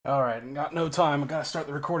Alright, got no time. I gotta start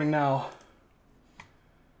the recording now.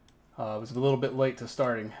 I was a little bit late to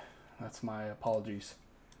starting. That's my apologies.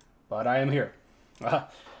 But I am here.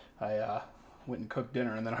 I went and cooked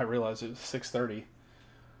dinner, and then I realized it was 6:30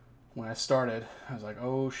 when I started. I was like,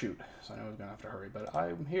 oh shoot. So I knew I was gonna have to hurry, but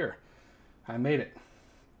I'm here. I made it.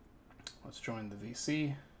 Let's join the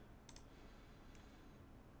VC.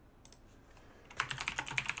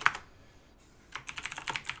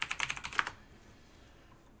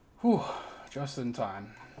 Whew, just in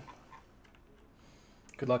time.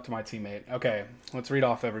 Good luck to my teammate. Okay, let's read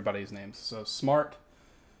off everybody's names. So Smart,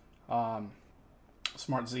 Smart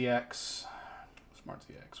ZX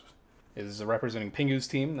is representing Pingu's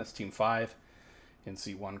team. That's Team 5. In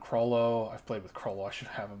C1, Krollo. I've played with Krollo. I should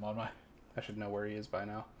have him on my... I should know where he is by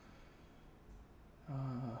now.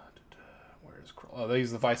 Where is Krollo? Oh,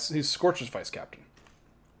 he's the vice... He's Scorcher's vice captain.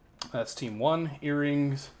 That's Team 1.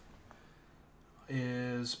 Earrings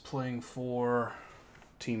is playing for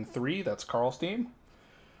Team 3. That's Carl's team.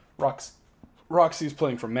 Roxy's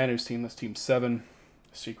playing for Manu's team. That's Team 7.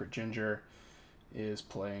 Secret Ginger is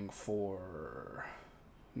playing for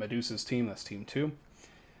Medusa's team. That's Team 2.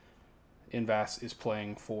 Invas is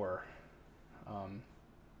playing for...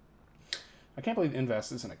 I can't believe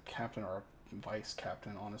Invas isn't a captain or a vice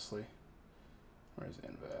captain, honestly. Where's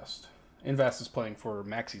Invest? Invas is playing for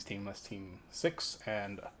Maxi's team. That's Team 6.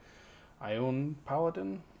 And Ion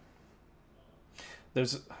Paladin? There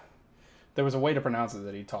was a way to pronounce it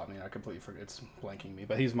that he taught me, and I completely forget. It's blanking me,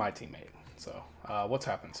 but he's my teammate. So, what's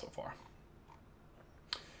happened so far?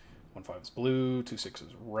 1-5 is blue, 2-6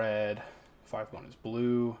 is red, 5-1 is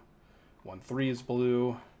blue, 1-3 is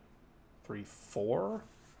blue, 3-4?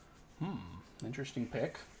 Interesting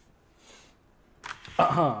pick.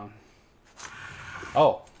 Oh,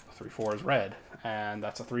 3-4 is red, and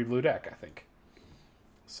that's a 3 blue deck, I think.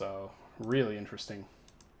 So, really interesting.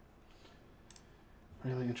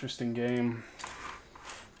 Really interesting game.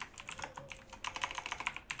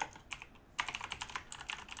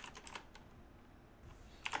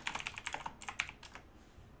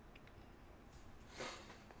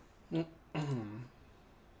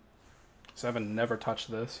 Seven never touched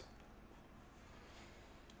this.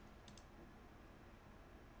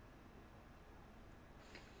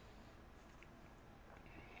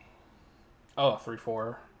 Oh,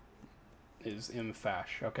 3-4 is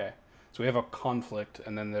Imfash. Okay. So we have a conflict,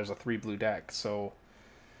 and then there's a 3 blue deck, so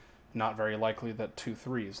not very likely that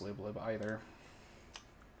 2-3 is Lib either.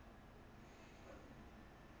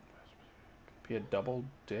 Be a double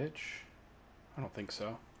ditch? I don't think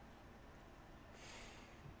so.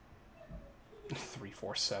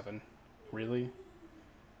 3-4-7. Really?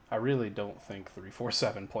 I really don't think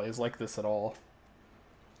 3-4-7 plays like this at all.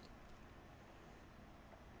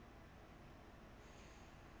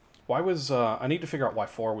 Why was, I need to figure out why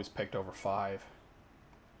 4 was picked over 5.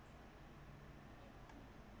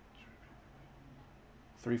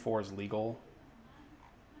 3-4 is legal.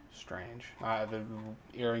 Strange. The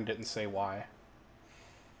earring didn't say why.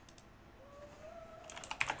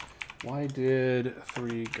 Why did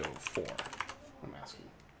 3 go 4? I'm asking.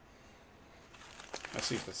 Let's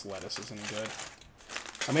see if this lettuce is any good.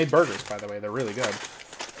 I made burgers, by the way. They're really good.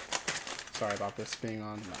 Sorry about this being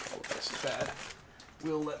on. No, lettuce is bad.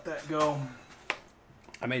 We'll let that go.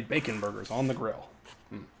 I made bacon burgers on the grill.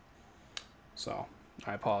 So,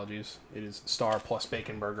 my apologies. It is star plus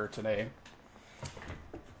bacon burger today.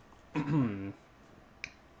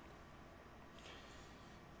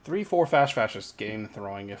 3-4 Fash is game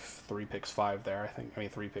throwing if 3 picks 5 there. I mean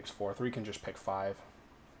 3 picks 4. 3 can just pick 5.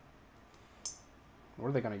 What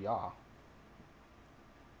are they gonna yaw?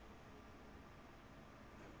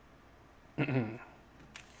 That's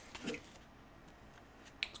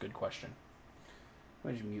a good question.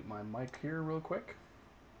 Let me just mute my mic here real quick.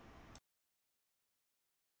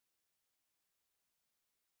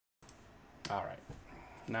 Alright.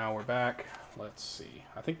 Now we're back. Let's see.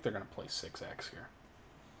 I think they're gonna play 6X here.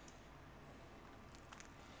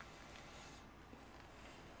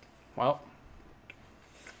 Well,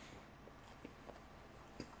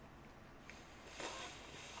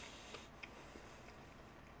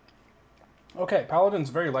 okay, Paladin's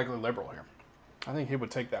very likely liberal here. I think he would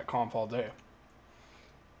take that conf all day.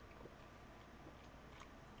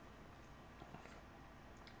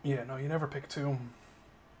 Yeah, no, you never pick 2.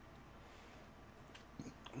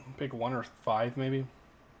 Pick 1 or 5, maybe.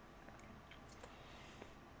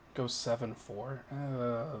 Go 7-4.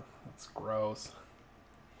 That's gross.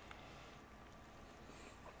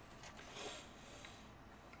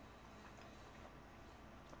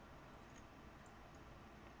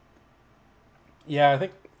 Yeah, I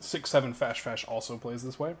think 6-7 Fash also plays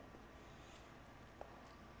this way.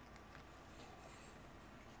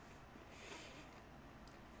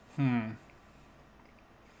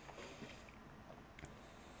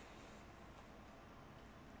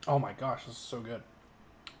 Oh my gosh, this is so good.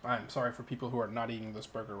 I'm sorry for people who are not eating this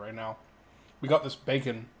burger right now. We got this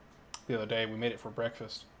bacon the other day. We made it for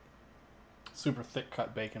breakfast. Super thick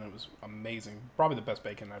cut bacon. It was amazing. Probably the best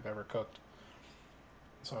bacon I've ever cooked.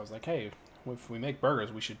 So I was like, hey, if we make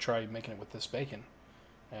burgers, we should try making it with this bacon.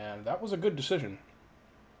 And that was a good decision.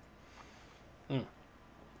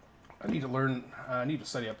 I need to learn, I need to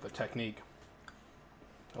study up the technique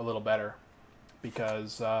a little better.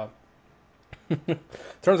 Because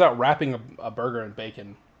turns out wrapping a burger in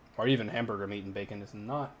bacon, or even hamburger meat in bacon, is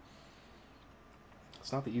not,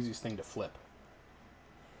 it's not the easiest thing to flip.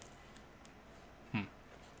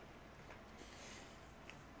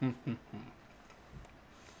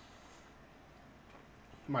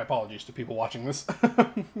 My apologies to people watching this.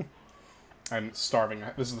 I'm starving.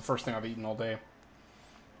 This is the first thing I've eaten all day.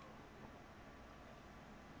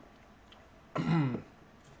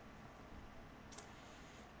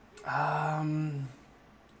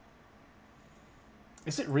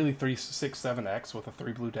 Is it really 367X with a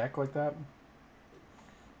 3 blue deck like that?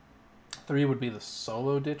 3 would be the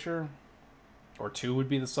solo ditcher? Or 2 would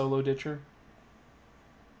be the solo ditcher?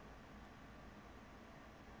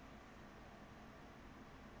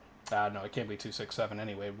 No, it can't be 267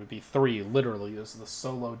 anyway. It would be 3, literally, is the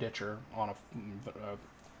solo ditcher on a...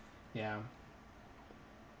 yeah.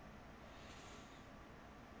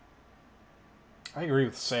 I agree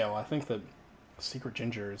with Sale. I think that Secret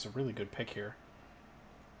Ginger is a really good pick here.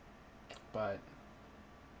 But...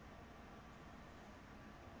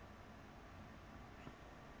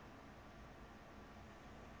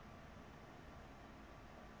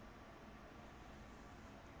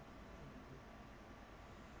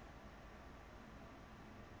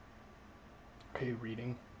 okay,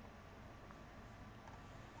 reading.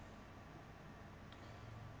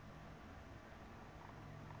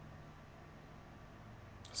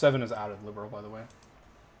 Seven is out of liberal, by the way.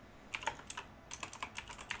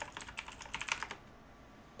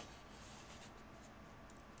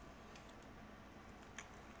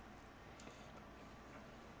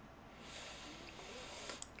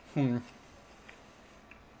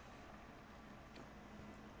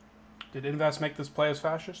 Did Invest make this play as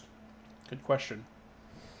fascist? Good question.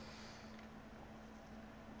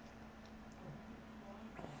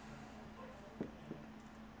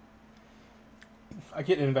 I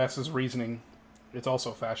get Invest's reasoning. It's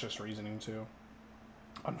also fascist reasoning, too.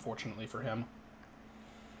 Unfortunately for him.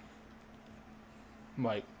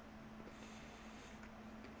 Like...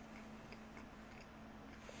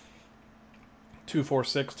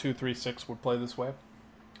 2-4-6, 2-3-6 would play this way.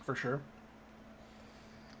 For sure.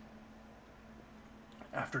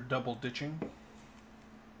 After double ditching.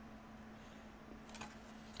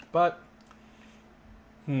 But...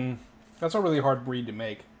 that's a really hard read to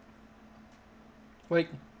make. Like,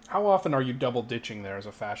 how often are you double ditching there as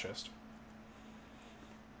a fascist?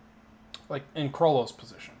 Like, in Krollo's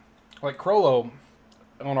position. Like, Krollo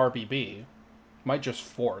on RBB might just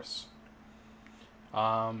force.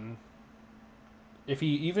 Even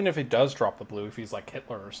if it does drop the blue, if he's like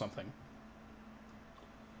Hitler or something.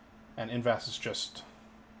 And Invest is just...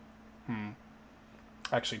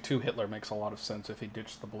 Actually, 2 Hitler makes a lot of sense if he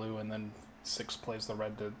ditched the blue and then 6 plays the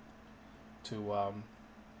red to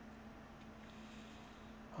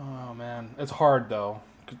oh, man. It's hard, though.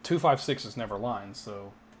 2-5-6 is never lines,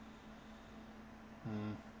 so...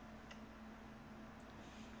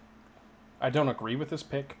 I don't agree with this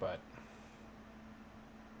pick, but...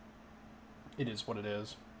 it is what it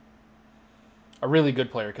is. A really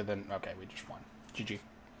good player could then... okay, we just won. GG.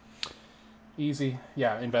 Easy.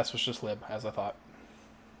 Yeah, Invest was just lib, as I thought.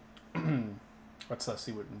 Let's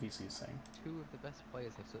see what VC is saying. 2 of the best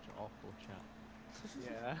players have such an awful chat.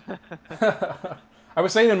 Yeah. I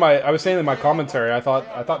was saying in my commentary, I thought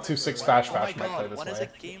 2-6 Fash might play this what way. is a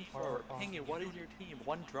game for? Pingy, what is your team?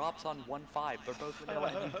 One drops on 1-5. They're both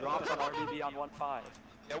vanilla, and he drops on RBB on 1-5.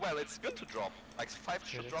 Yeah, well, it's good to drop. Like, 5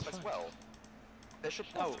 should drop as well. They should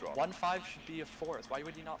No, both drop. 1-5 should be a force. Why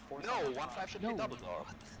would you not force? No, on 1-5 should be double drop.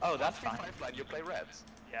 Oh, that's fine. 1-3-5 line, you play reds.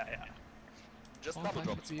 Yeah, yeah. Just double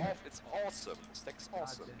drop. It's awesome. The stack's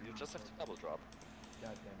awesome. You just have to double drop.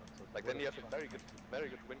 Like, then you have a very good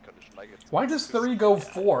win condition. Like, it's Why does 3 go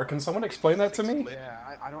 4? Can someone explain that to me?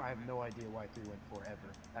 Yeah, I have no idea why 3 went 4 ever.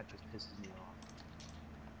 That just pisses me off.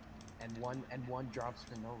 And one drops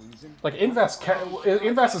for no reason. Like, Invest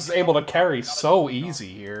is able to carry so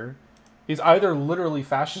easy here. He's either literally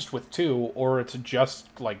fascist with 2, or it's just,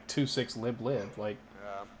 like, 2-6 lib. Like,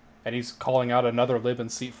 yeah. and he's calling out another lib in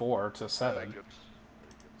seat 4 to 7. Good.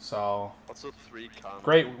 So, Also 3 can't.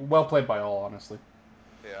 great, well played by all, honestly.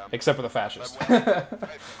 Yeah. Except for the fascist. Five,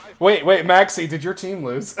 Wait, Maxi, did your team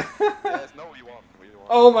lose? yes, no, we won. We won.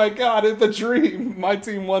 Oh my god, it's the dream. My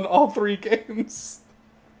team won all 3 games.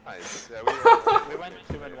 Nice. Yeah, We went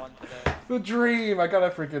 2-1 today. The dream. I gotta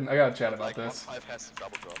chat about like this. 1-5 has to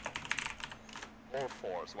double drop. Or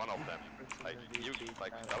 4s, one of them. Like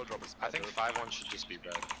double drop is I think better. 5-1 should just be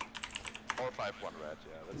red. Or 5-1 red,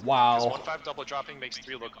 yeah. That's Wow. Because 1-5 double dropping makes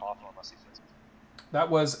 3 look awful unless he fits. That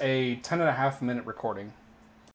was a 10.5-minute recording.